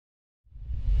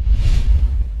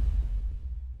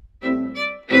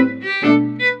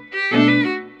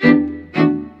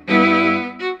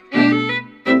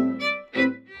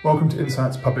to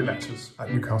Insights Public Lectures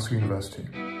at Newcastle University.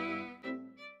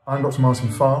 I'm Dr. Martin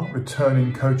Farr,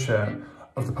 returning co-chair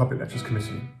of the Public Lectures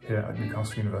Committee here at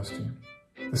Newcastle University.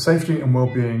 The safety and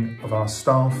well-being of our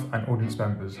staff and audience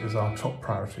members is our top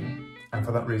priority, and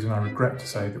for that reason I regret to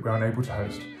say that we are unable to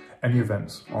host any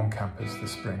events on campus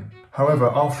this spring.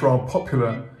 However, after our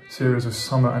popular series of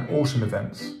summer and autumn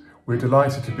events, we're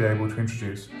delighted to be able to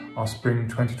introduce our Spring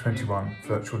 2021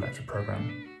 virtual lecture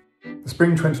programme. The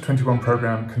Spring 2021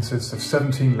 programme consists of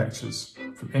 17 lectures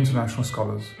from international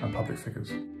scholars and public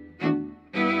figures.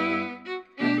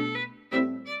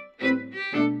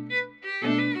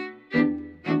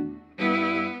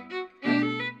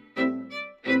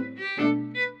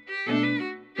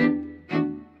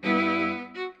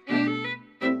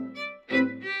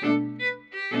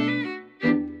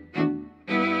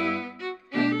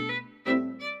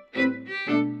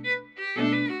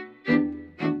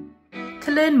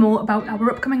 To learn more about our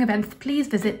upcoming events, please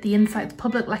visit the Insights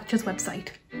Public Lectures website.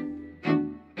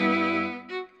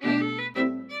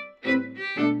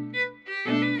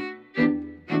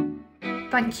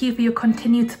 Thank you for your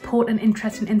continued support and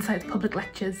interest in Insights Public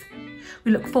Lectures.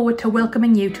 We look forward to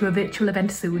welcoming you to a virtual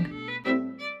event soon.